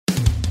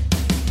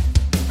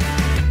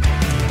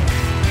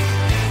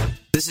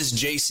This is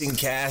Jason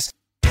Cass.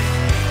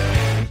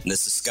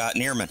 This is Scott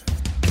Neerman.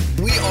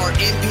 We are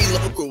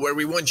MP Local, where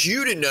we want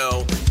you to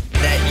know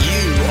that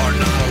you are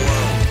not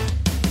alone.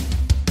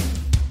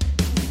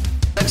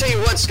 I tell you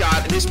what,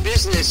 Scott, this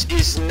business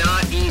is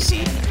not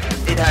easy.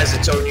 It has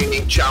its own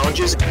unique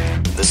challenges.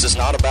 This is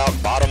not about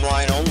bottom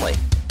line only.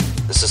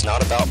 This is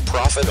not about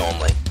profit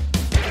only.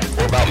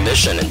 We're about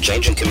mission and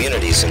changing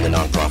communities in the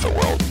nonprofit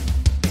world.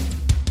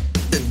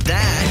 And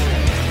that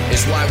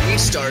is why we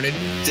started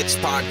this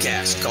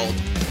podcast called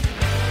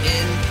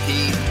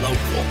MP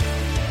Local.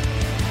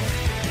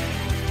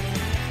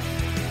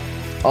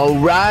 All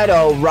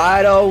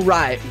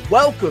right.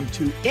 Welcome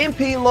to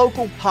MP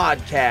Local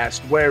Podcast,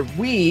 where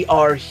we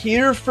are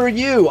here for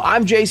you.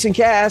 I'm Jason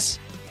Cass.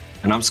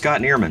 And I'm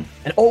Scott Neerman.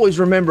 And always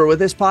remember, with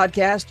this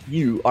podcast,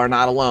 you are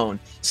not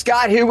alone.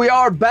 Scott, here we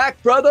are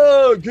back,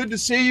 brother. Good to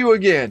see you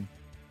again.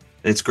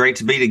 It's great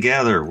to be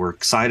together. We're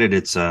excited.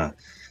 It's a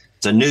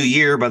new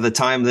year by the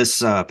time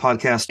this podcast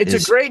is published.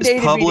 It's a great day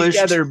to be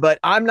together, but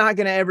I'm not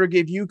going to ever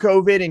give you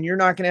COVID, and you're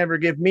not going to ever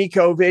give me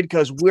COVID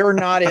because we're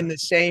not in the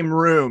same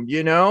room,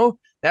 you know?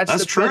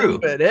 That's true.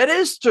 Benefit. It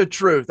is the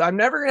truth. I'm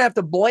never going to have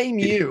to blame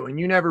you, and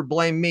you never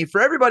blame me.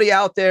 For everybody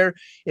out there,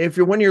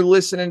 when you're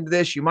listening to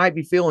this, you might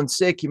be feeling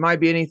sick. You might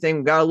be anything.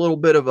 We got a little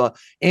bit of a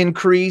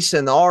increase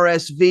in the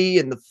RSV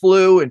and the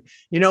flu. And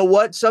you know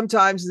what?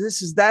 Sometimes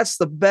that's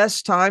the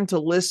best time to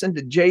listen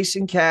to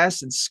Jason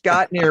Cass and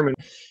Scott Neerman.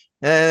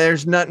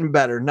 There's nothing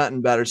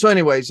better. So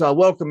anyways,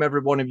 welcome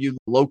every one of you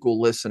local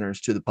listeners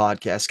to the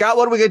podcast. Scott,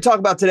 what are we going to talk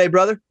about today,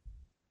 brother?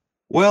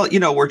 Well,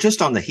 we're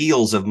just on the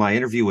heels of my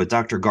interview with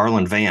Dr.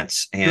 Garland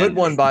Vance. And good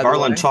one, by the way.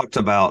 Garland talked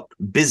about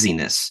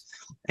busyness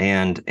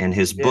and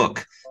his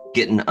book,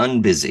 Getting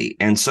Unbusy.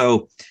 And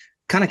so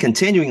kind of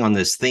continuing on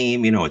this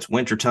theme, it's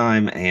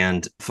wintertime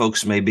and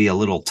folks may be a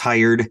little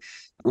tired.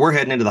 We're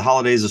heading into the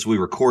holidays as we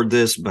record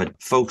this, but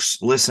folks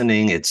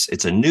listening,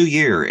 it's a new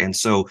year. And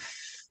so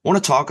I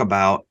want to talk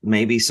about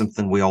maybe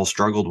something we all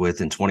struggled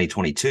with in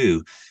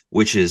 2022,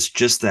 which is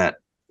just that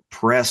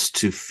press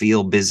to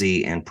feel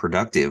busy and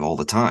productive all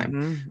the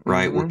time,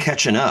 right? Mm-hmm. We're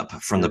catching up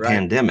from the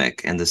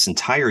pandemic, and this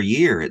entire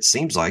year, it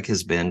seems like,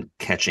 has been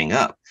catching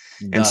up.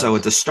 And so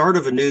at the start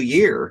of a new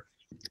year,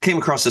 came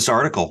across this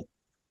article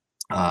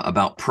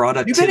about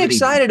productivity. You've been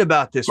excited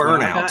about this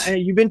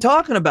burnout. You've been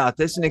talking about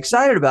this and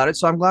excited about it,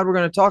 so I'm glad we're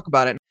going to talk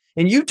about it.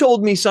 And you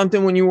told me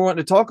something when you were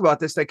wanting to talk about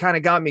this that kind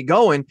of got me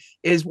going,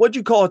 is what'd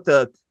you call it?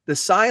 The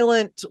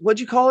silent, what'd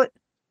you call it?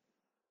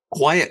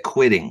 Quiet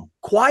quitting.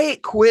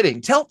 Quiet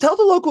quitting. Tell the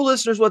local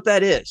listeners what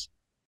that is.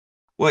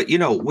 Well,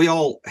 we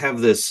all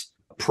have this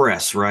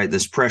press, right?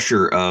 This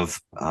pressure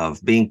of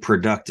being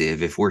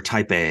productive if we're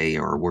type A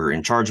or we're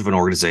in charge of an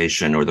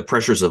organization, or the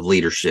pressures of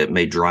leadership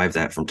may drive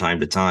that from time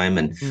to time.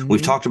 And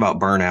we've talked about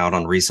burnout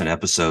on recent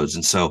episodes.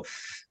 And so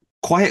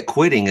quiet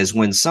quitting is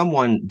when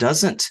someone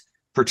doesn't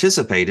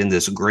participate in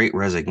this great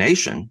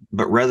resignation,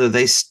 but rather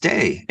they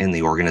stay in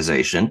the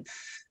organization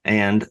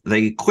and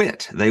they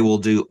quit. They will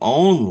do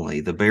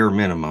only the bare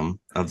minimum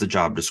of the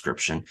job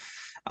description.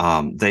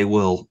 They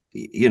will,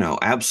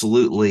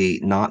 absolutely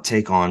not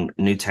take on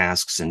new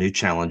tasks and new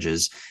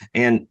challenges.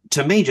 And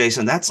to me,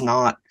 Jason, that's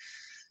not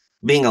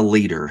being a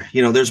leader.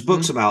 There's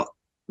books about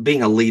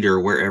being a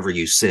leader wherever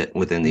you sit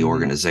within the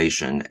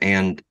organization.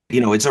 And,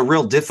 it's a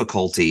real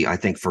difficulty, I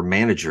think, for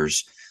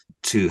managers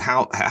to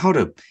how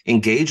to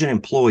engage an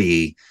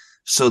employee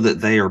so that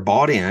they are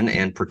bought in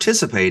and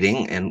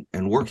participating and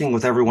working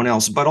with everyone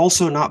else, but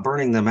also not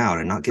burning them out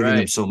and not giving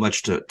them so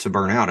much to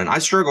burn out. And I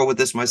struggle with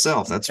this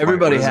myself. That's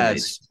everybody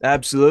has.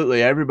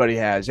 Absolutely. Everybody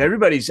has. I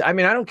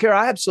don't care.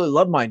 I absolutely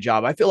love my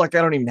job. I feel like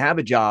I don't even have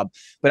a job,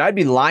 but I'd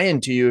be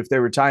lying to you if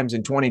there were times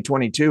in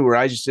 2022 where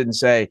I just didn't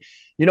say,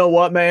 you know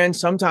what, man,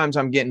 sometimes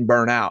I'm getting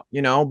burnt out,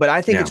 but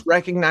I think it's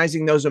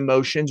recognizing those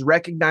emotions,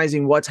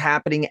 recognizing what's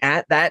happening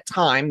at that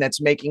time that's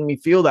making me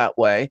feel that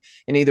way,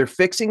 and either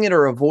fixing it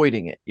or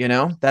avoiding it.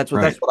 That's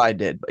what I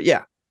did. But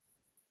yeah.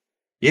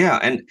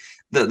 And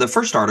the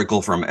first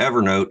article from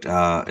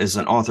Evernote is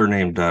an author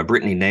named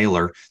Brittany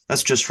Naylor.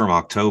 That's just from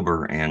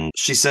October. And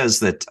she says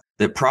that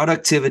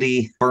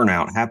productivity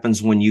burnout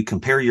happens when you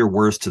compare your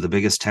worth to the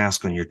biggest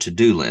task on your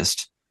to-do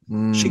list.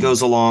 She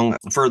goes along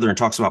further and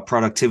talks about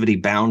productivity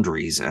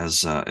boundaries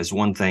as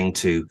one thing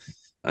to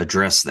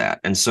address that.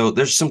 And so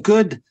there's some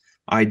good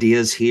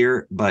ideas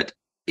here, but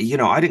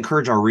I'd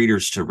encourage our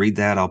readers to read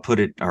that.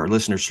 Our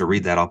listeners to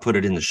read that. I'll put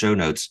it in the show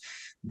notes.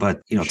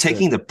 But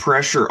taking the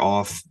pressure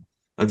off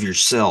of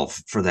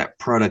yourself for that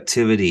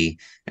productivity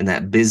and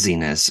that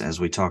busyness, as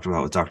we talked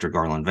about with Dr.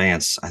 Garland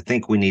Vance, I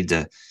think we need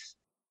to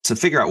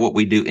figure out what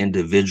we do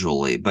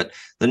individually. But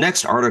the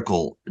next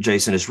article,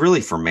 Jason, is really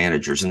for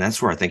managers. And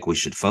that's where I think we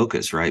should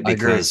focus, right?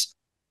 Because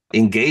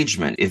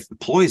engagement, if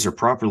employees are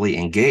properly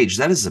engaged,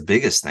 that is the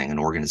biggest thing an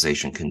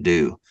organization can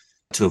do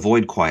to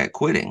avoid quiet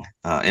quitting.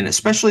 And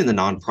especially in the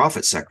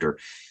nonprofit sector,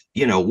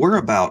 we're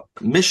about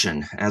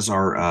mission, as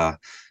our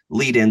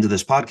lead into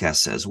this podcast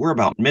says. We're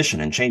about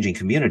mission and changing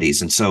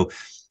communities. And so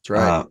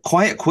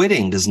quiet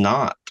quitting does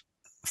not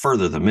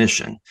further the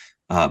mission,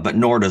 but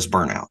nor does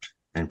burnout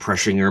and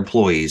pressuring your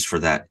employees for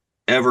that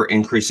ever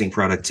increasing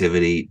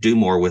productivity, do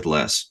more with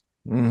less.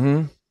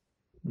 Mm-hmm.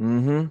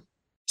 Mm-hmm.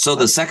 So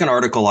the second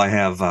article I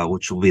have,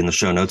 which will be in the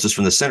show notes, is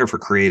from the Center for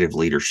Creative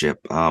Leadership.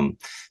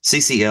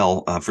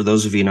 CCL, for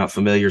those of you not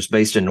familiar, is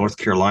based in North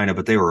Carolina,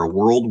 but they were a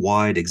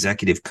worldwide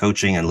executive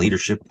coaching and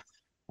leadership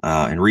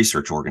and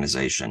research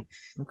organization,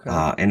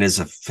 and is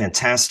a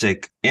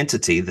fantastic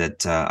entity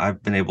that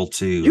I've been able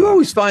to. You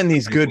always find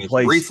these good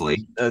places,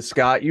 briefly,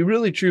 Scott. You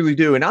really, truly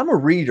do. And I'm a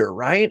reader,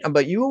 right?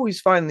 But you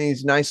always find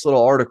these nice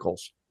little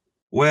articles.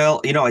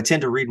 Well, I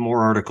tend to read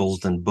more articles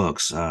than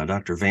books.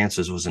 Dr.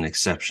 Vance's was an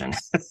exception.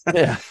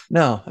 Yeah,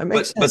 no, it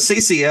makes sense. But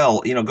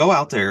CCL, go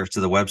out there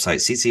to the website,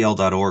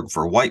 ccl.org,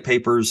 for white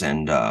papers,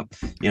 and,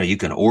 you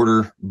can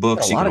order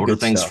books, you can order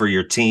things for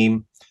your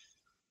team.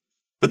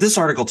 But this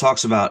article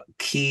talks about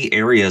key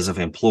areas of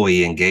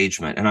employee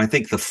engagement. And I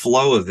think the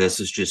flow of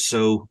this is just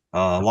so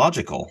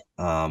logical.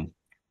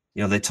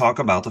 They talk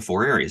about the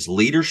 4 areas: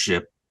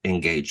 leadership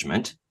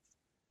engagement,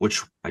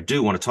 which I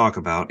do want to talk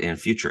about in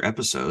future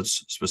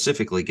episodes,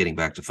 specifically getting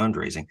back to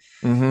fundraising,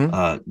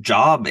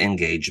 job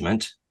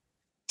engagement,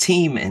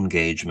 team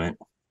engagement,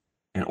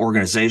 and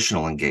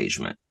organizational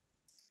engagement.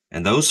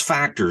 And those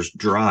factors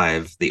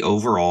drive the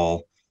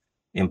overall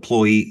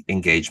employee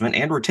engagement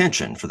and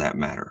retention, for that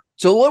matter.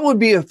 So what would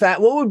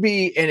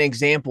be an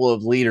example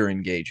of leader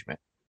engagement?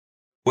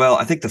 Well,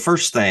 I think the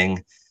first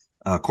thing,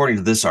 according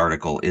to this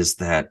article, is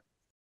that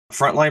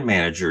frontline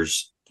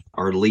managers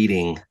are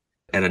leading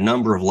at a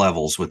number of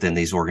levels within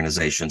these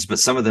organizations, but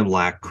some of them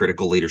lack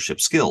critical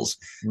leadership skills.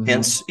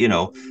 Hence,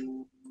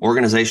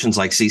 organizations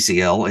like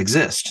CCL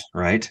exist,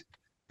 right?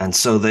 And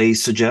so they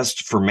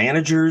suggest for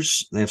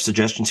managers, they have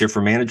suggestions here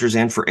for managers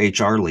and for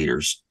HR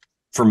leaders.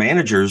 For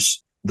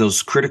managers,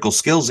 those critical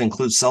skills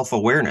include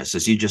self-awareness,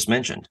 as you just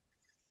mentioned.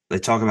 They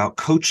talk about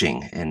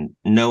coaching and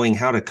knowing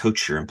how to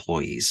coach your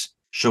employees,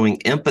 showing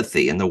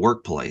empathy in the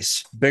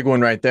workplace. Big one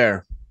right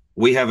there.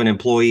 We have an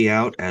employee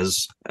out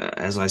as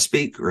I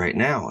speak right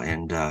now,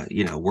 and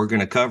we're going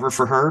to cover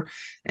for her,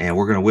 and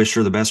we're going to wish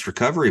her the best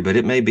recovery. But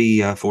it may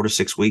be a 4 to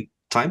 6 week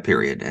time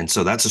period, and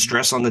so that's a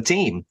stress on the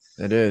team.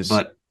 It is.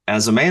 But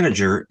as a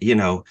manager,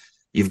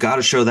 you've got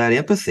to show that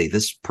empathy.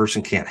 This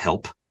person can't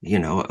help,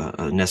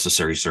 a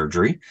necessary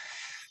surgery.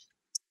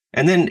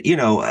 And then,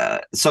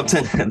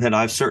 something that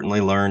I've certainly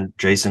learned,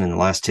 Jason, in the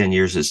last 10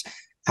 years is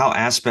how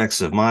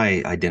aspects of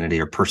my identity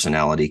or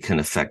personality can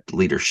affect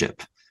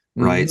leadership.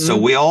 Right. So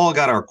we all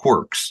got our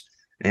quirks.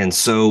 And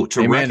so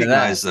to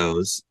recognize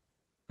those,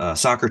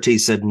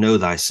 Socrates said, know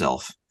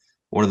thyself.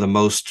 One of the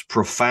most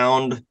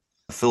profound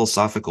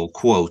philosophical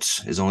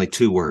quotes is only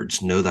 2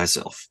 words, know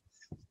thyself.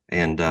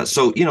 And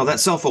so,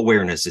 that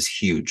self-awareness is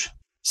huge.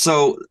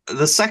 So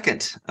the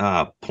second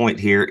point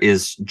here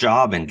is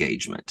job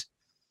engagement.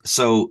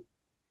 So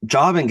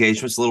job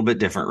engagement is a little bit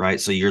different,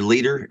 right? So your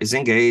leader is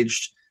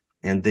engaged,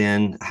 and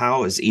then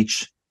how is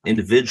each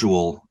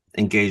individual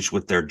engaged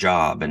with their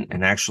job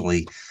and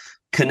actually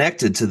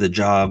connected to the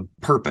job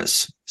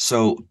purpose.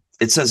 So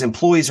it says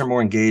employees are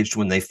more engaged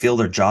when they feel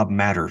their job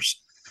matters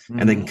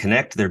and they can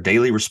connect their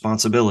daily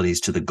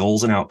responsibilities to the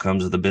goals and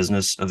outcomes of the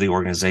business of the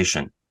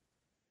organization.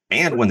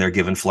 And when they're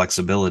given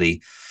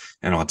flexibility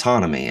and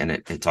autonomy, and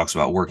it talks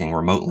about working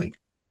remotely.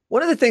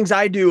 One of the things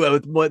I do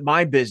with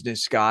my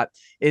business, Scott,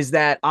 is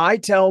that I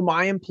tell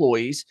my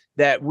employees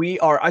that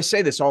I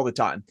say this all the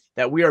time,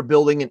 that we are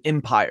building an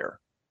empire.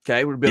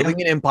 Okay, we're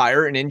building an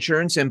empire, an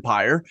insurance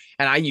empire,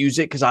 and I use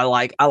it because I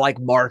like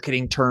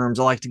marketing terms.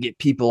 I like to get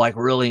people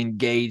really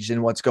engaged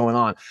in what's going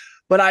on.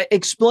 But I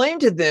explain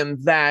to them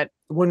that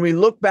when we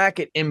look back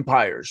at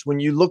empires, when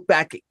you look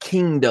back at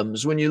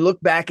kingdoms, when you look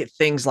back at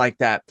things like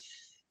that,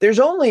 there's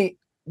only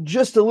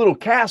just a little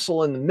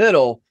castle in the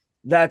middle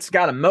that's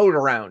got a moat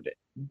around it.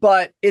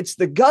 But it's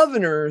the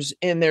governors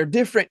in their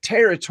different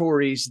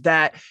territories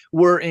that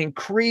were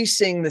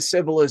increasing the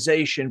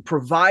civilization,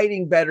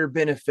 providing better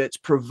benefits,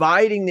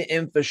 providing the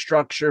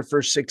infrastructure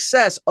for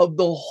success of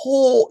the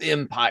whole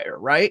empire,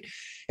 right?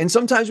 And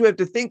sometimes we have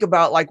to think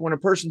about, when a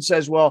person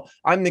says, well,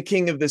 I'm the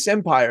king of this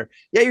empire.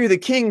 Yeah, you're the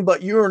king,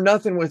 but you are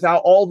nothing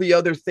without all the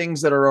other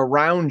things that are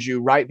around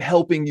you, right?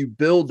 Helping you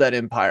build that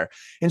empire.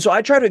 And so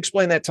I try to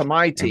explain that to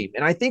my team.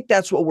 And I think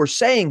that's what we're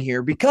saying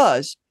here,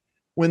 because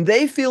when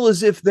they feel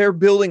as if they're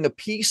building a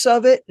piece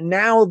of it,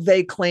 now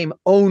they claim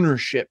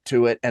ownership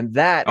to it. And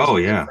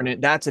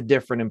that's a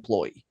different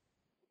employee.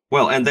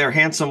 Well, and they're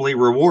handsomely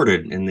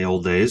rewarded in the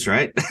old days,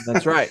 right?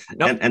 That's right.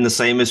 Nope. And the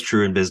same is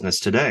true in business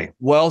today.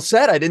 Well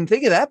said. I didn't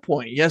think of that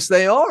point. Yes,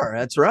 they are.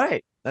 That's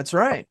right. That's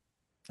right.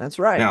 That's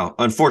right. Now,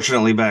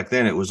 unfortunately, back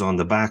then it was on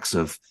the backs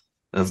of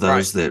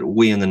those that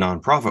we in the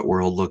nonprofit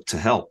world look to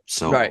help.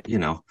 So,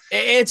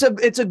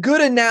 it's a good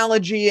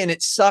analogy, and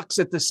it sucks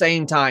at the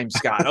same time,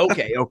 Scott.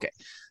 Okay.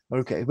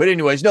 But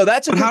anyways, no,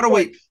 that's a good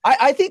point.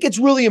 I think it's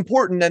really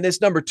important in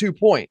this number 2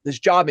 point, this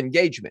job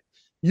engagement.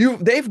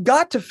 They've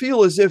got to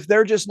feel as if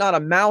they're just not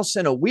a mouse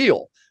in a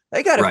wheel.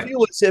 They got to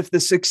feel as if the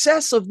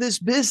success of this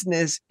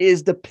business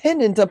is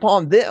dependent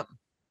upon them.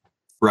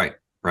 Right.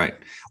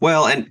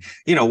 Well, and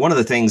one of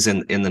the things in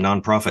the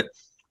nonprofit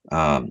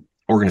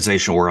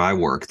organization where I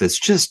work that's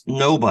just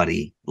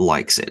nobody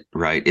likes it,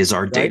 right, is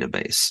our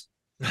database.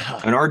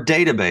 And our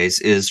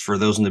database is, for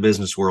those in the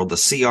business world, the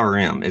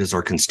CRM. It is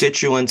our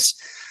constituents,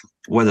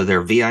 whether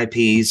they're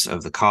VIPs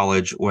of the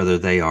college, whether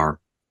they are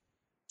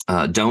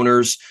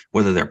donors,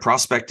 whether they're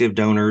prospective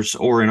donors,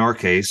 or in our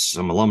case,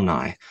 some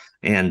alumni.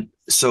 And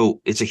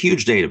so it's a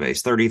huge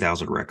database,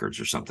 30,000 records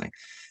or something.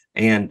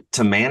 And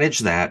to manage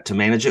that, to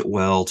manage it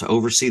well, to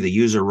oversee the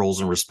user roles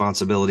and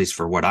responsibilities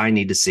for what I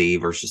need to see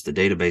versus the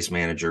database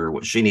manager,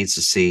 what she needs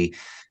to see,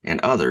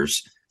 and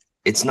others,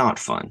 it's not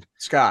fun.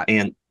 Scott,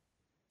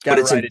 got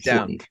to write it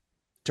down.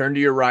 Turn to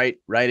your right,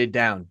 write it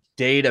down.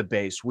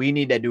 Database. We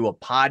need to do a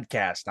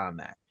podcast on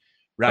that.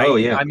 Right. Oh,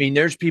 yeah. I mean,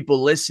 there's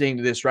people listening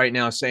to this right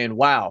now saying,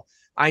 wow,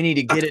 I need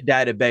to get a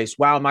database.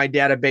 Wow, my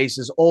database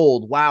is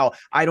old. Wow,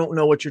 I don't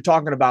know what you're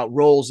talking about,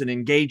 roles and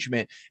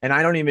engagement. And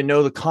I don't even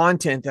know the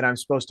content that I'm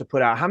supposed to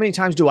put out. How many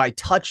times do I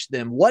touch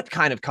them? What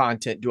kind of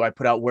content do I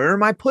put out? Where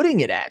am I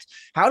putting it at?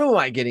 How am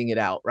I getting it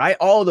out? Right.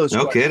 All of those.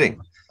 No questions.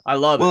 kidding. I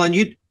love it. Well, and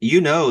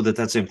you know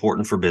that's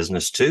important for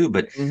business too,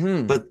 but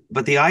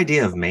the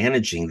idea of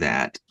managing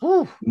that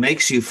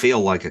makes you feel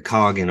like a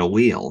cog in a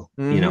wheel.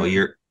 You know,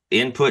 your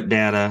input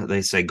data,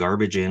 they say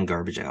garbage in,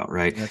 garbage out,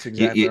 right? That's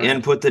exactly you right.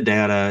 input the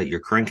data, you're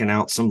cranking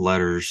out some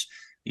letters,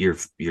 you're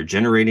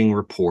generating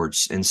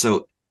reports. And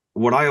so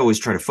what I always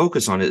try to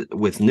focus on it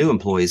with new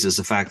employees is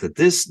the fact that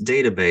this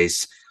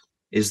database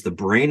is the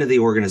brain of the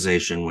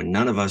organization when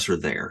none of us are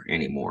there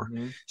anymore.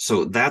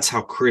 So that's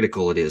how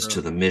critical it is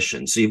to the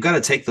mission. So you've got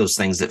to take those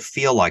things that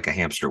feel like a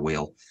hamster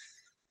wheel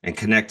and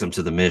connect them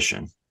to the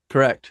mission.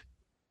 Correct.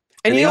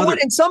 And you know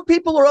what? And some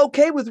people are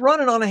okay with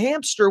running on a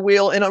hamster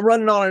wheel and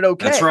running on it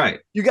okay. That's right.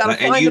 You got to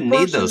find and you the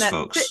person need those that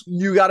folks.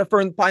 You got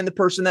to find the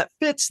person that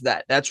fits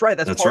that. That's right.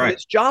 That's part of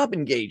its job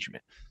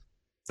engagement.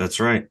 That's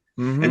right.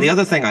 And the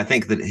other thing I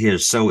think that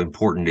is so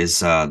important is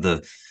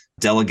the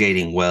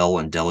delegating well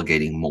and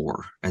delegating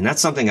more. And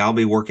that's something I'll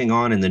be working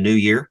on in the new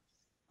year.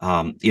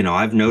 You know,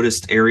 I've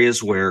noticed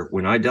areas where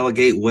when I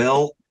delegate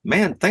well,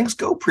 man, things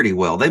go pretty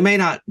well. They may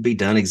not be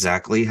done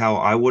exactly how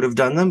I would have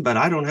done them, but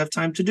I don't have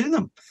time to do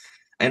them.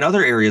 And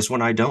other areas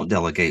when I don't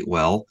delegate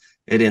well,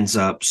 it ends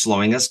up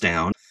slowing us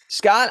down.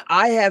 Scott,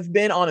 I have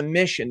been on a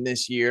mission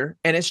this year,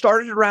 and it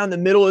started around the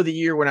middle of the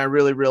year when I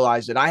really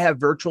realized it. I have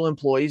virtual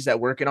employees that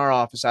work in our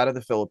office out of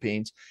the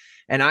Philippines,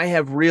 and I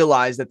have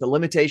realized that the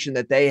limitation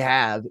that they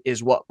have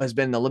is what has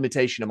been the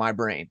limitation of my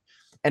brain.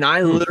 And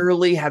I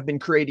literally have been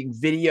creating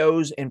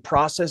videos and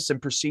process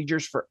and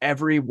procedures for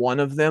every one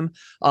of them.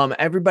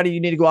 Everybody,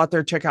 you need to go out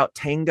there, check out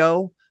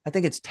Tango. I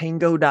think it's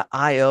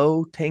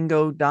tango.io,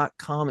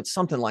 tango.com. It's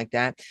something like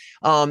that.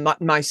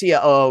 My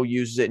CIO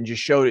uses it and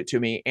just showed it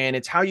to me. And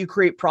it's how you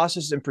create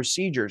processes and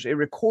procedures. It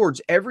records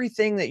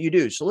everything that you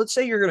do. So let's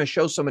say you're going to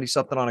show somebody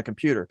something on a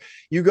computer.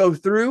 You go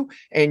through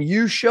and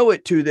you show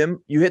it to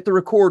them. You hit the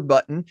record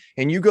button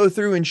and you go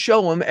through and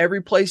show them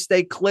every place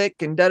they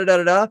click and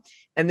da-da-da-da-da.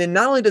 And then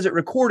not only does it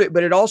record it,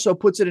 but it also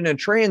puts it in a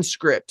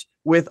transcript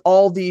with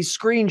all these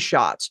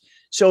screenshots.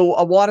 So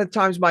a lot of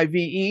times my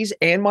VEs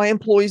and my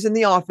employees in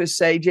the office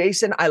say,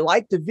 Jason, I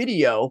like the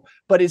video,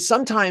 but it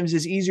sometimes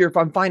is easier if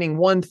I'm finding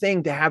one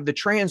thing to have the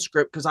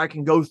transcript because I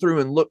can go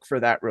through and look for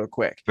that real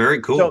quick. Very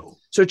cool.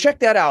 So check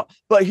that out.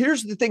 But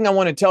here's the thing I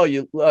want to tell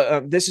you.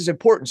 This is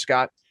important,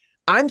 Scott.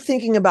 I'm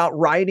thinking about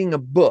writing a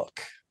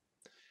book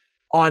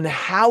on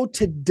how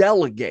to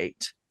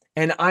delegate,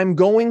 and I'm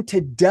going to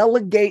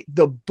delegate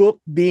the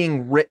book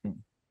being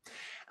written.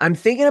 I'm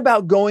thinking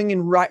about going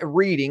and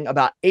reading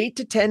about 8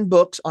 to 10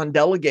 books on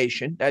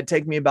delegation. That'd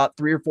take me about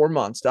 3 or 4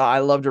 months. I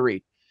love to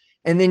read.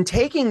 And then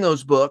taking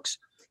those books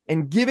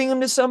and giving them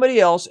to somebody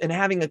else and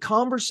having a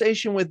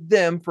conversation with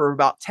them for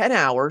about 10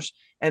 hours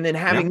and then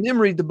having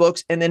them read the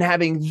books and then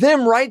having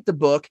them write the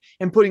book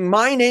and putting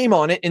my name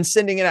on it and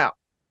sending it out.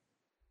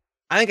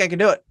 I think I can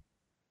do it.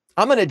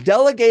 I'm going to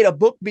delegate a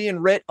book being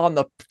written on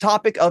the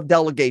topic of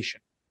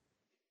delegation.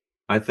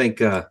 I think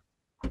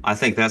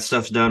that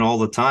stuff's done all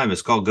the time.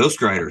 It's called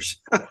ghostwriters.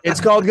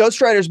 It's called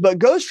ghostwriters, but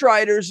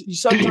ghostwriters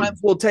sometimes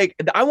will take,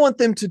 I want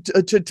them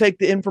to take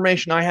the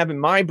information I have in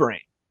my brain.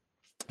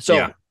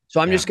 So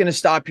I'm just going to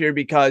stop here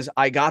because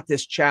I got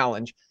this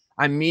challenge.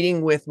 I'm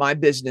meeting with my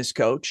business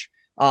coach.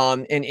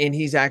 And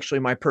he's actually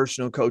my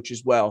personal coach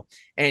as well.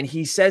 And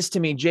he says to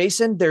me,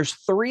 Jason, there's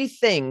 3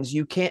 things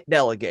you can't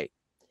delegate.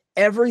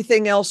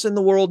 Everything else in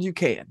the world you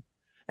can.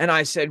 And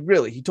I said,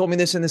 really? He told me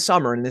this in the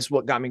summer, and this is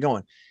what got me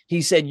going.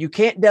 He said, you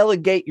can't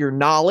delegate your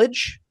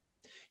knowledge.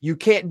 You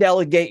can't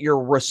delegate your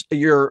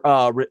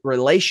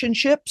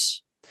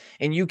relationships,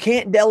 and you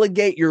can't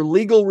delegate your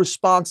legal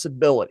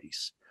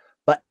responsibilities.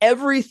 But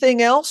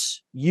everything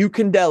else you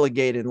can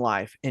delegate in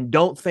life, and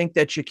don't think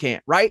that you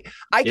can't, right?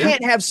 I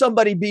can't have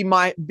somebody be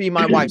my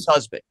wife's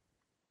husband,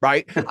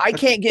 right? I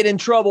can't get in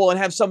trouble and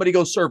have somebody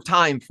go serve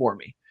time for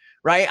me.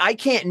 Right. I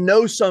can't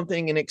know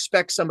something and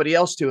expect somebody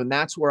else to. And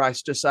that's where I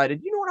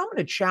decided, you know what, I'm going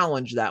to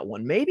challenge that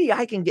one. Maybe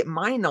I can get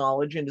my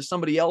knowledge into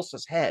somebody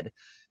else's head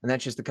And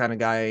that's just the kind of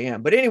guy I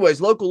am. But anyways,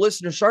 local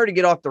listeners, sorry to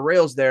get off the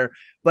rails there,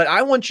 but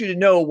I want you to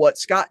know what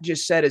Scott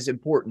just said is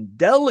important.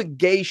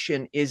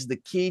 Delegation is the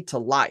key to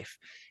life.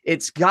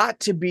 It's got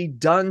to be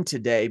done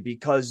today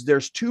because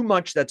there's too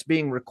much that's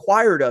being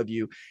required of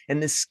you.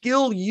 And the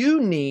skill you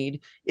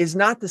need is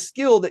not the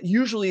skill that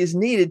usually is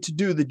needed to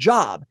do the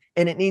job.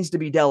 And it needs to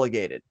be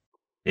delegated.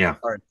 Yeah.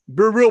 All right.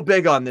 We're real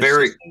big on this.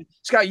 Very.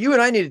 Scott, you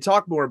and I need to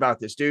talk more about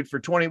this, dude,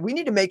 we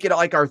need to make it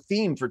like our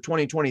theme for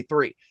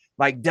 2023,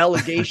 like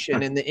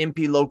delegation in the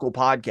MP Local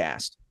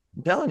podcast.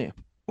 I'm telling you.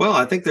 Well,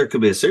 I think there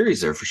could be a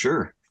series there for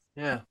sure.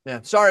 Yeah.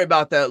 Sorry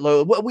about that,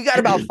 Lo. We got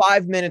about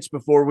 5 minutes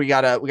before we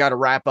gotta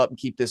wrap up and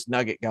keep this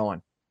nugget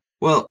going.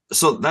 Well,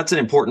 so that's an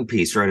important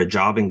piece, right? A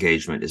job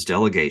engagement is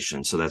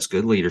delegation. So that's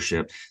good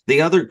leadership.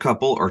 The other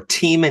couple are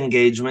team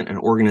engagement and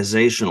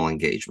organizational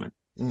engagement.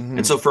 Mm-hmm.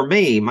 And so for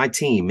me, my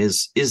team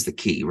is the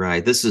key,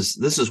 right? This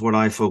is what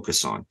I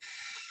focus on.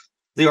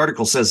 The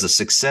article says the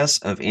success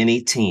of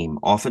any team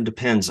often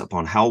depends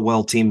upon how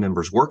well team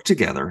members work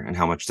together and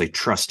how much they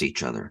trust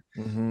each other.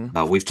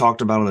 Mm-hmm. We've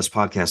talked about on this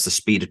podcast the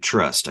speed of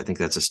trust. I think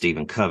that's a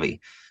Stephen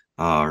Covey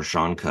or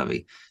Sean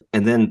Covey.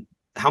 And then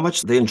how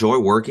much they enjoy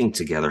working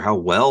together, how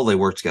well they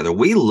work together.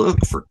 We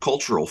look for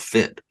cultural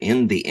fit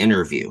in the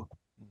interview.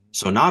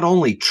 So not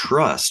only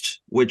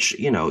trust, which,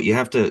 you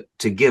have to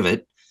give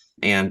it,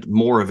 and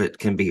more of it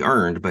can be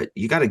earned, but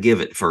you got to give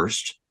it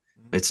first.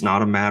 It's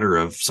not a matter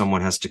of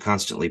someone has to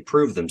constantly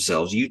prove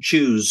themselves. You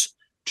choose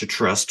to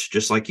trust,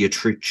 just like you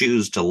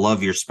choose to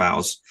love your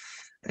spouse.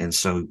 And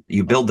so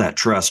you build that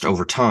trust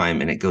over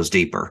time and it goes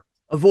deeper.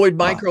 Avoid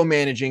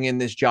micromanaging in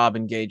this job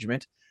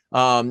engagement.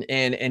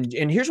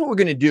 And here's what we're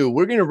going to do.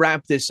 We're going to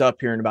wrap this up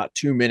here in about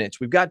 2 minutes.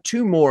 We've got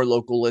two more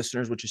local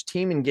listeners, which is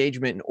team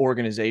engagement and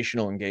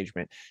organizational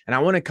engagement. And I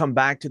want to come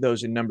back to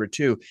those in number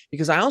 2,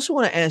 because I also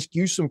want to ask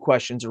you some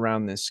questions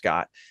around this,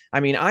 Scott. I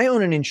mean, I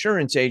own an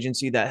insurance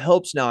agency that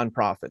helps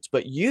nonprofits,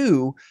 but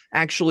you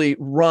actually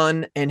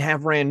run and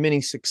have ran many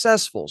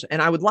successfuls.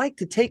 And I would like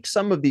to take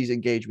some of these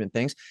engagement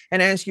things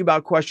and ask you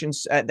about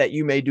questions that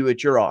you may do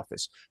at your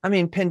office. I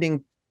mean,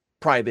 pending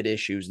private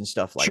issues and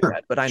stuff like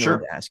that, but I know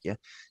to ask you.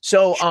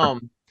 So,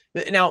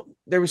 now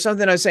there was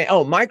something I was saying,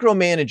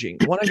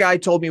 micromanaging. One guy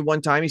told me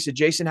one time, he said,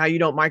 Jason, how you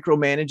don't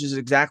micromanage is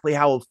exactly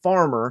how a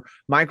farmer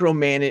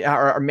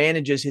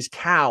manages his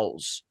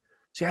cows.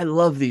 See, I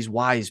love these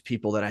wise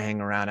people that I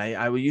hang around.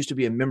 I used to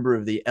be a member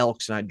of the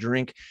Elks, and I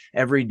drink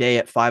every day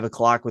at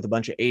 5:00 with a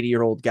bunch of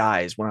 80-year-old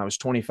guys when I was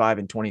 25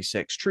 and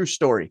 26. True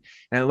story.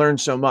 And I learned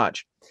so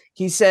much.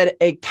 He said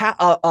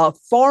a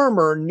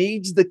farmer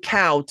needs the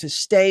cow to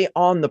stay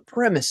on the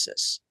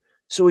premises.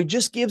 So he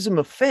just gives him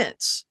a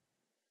fence,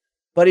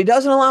 but he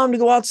doesn't allow him to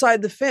go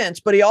outside the fence.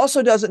 But he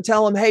also doesn't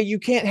tell him, hey, you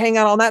can't hang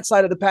out on that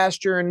side of the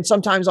pasture and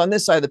sometimes on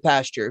this side of the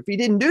pasture. If he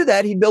didn't do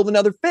that, he'd build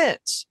another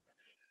fence.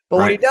 But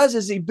what he does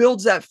is he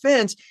builds that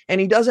fence and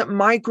he doesn't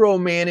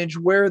micromanage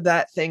where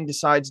that thing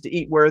decides to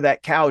eat, where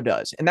that cow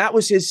does. And that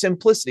was his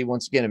simplicity.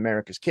 Once again,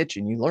 America's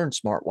Kitchen, you learn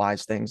smart,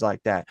 wise things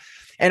like that.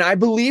 And I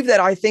believe that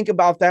I think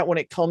about that when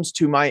it comes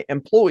to my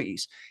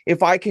employees.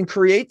 If I can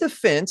create the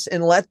fence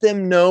and let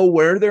them know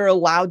where they're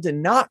allowed to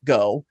not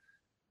go,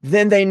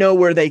 then they know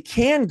where they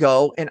can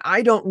go. And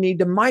I don't need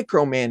to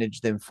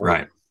micromanage them for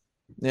it.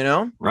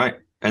 Right.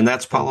 And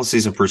that's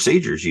policies and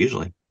procedures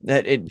usually.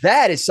 That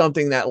is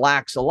something that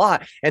lacks a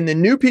lot. And the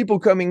new people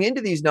coming into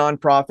these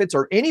nonprofits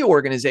or any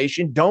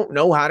organization don't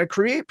know how to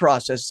create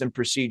processes and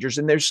procedures,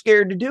 and they're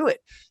scared to do it.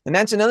 And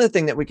that's another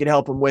thing that we could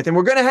help them with. And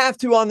we're going to have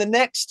to on the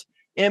next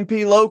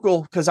MP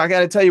Local, because I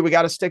got to tell you, we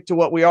got to stick to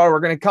what we are. We're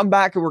going to come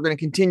back and we're going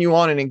to continue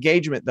on in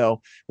engagement,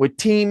 though, with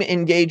team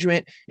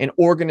engagement and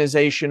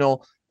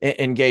organizational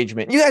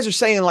engagement. You guys are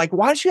saying, like,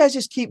 why don't you guys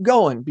just keep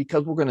going?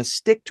 Because we're going to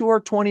stick to our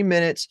 20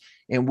 minutes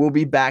and we'll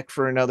be back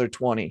for another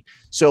 20.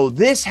 So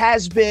this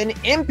has been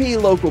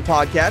MP Local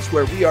Podcast,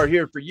 where we are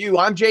here for you.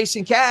 I'm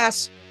Jason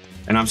Cass.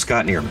 And I'm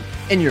Scott Neerman.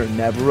 And you're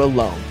never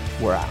alone.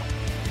 We're out.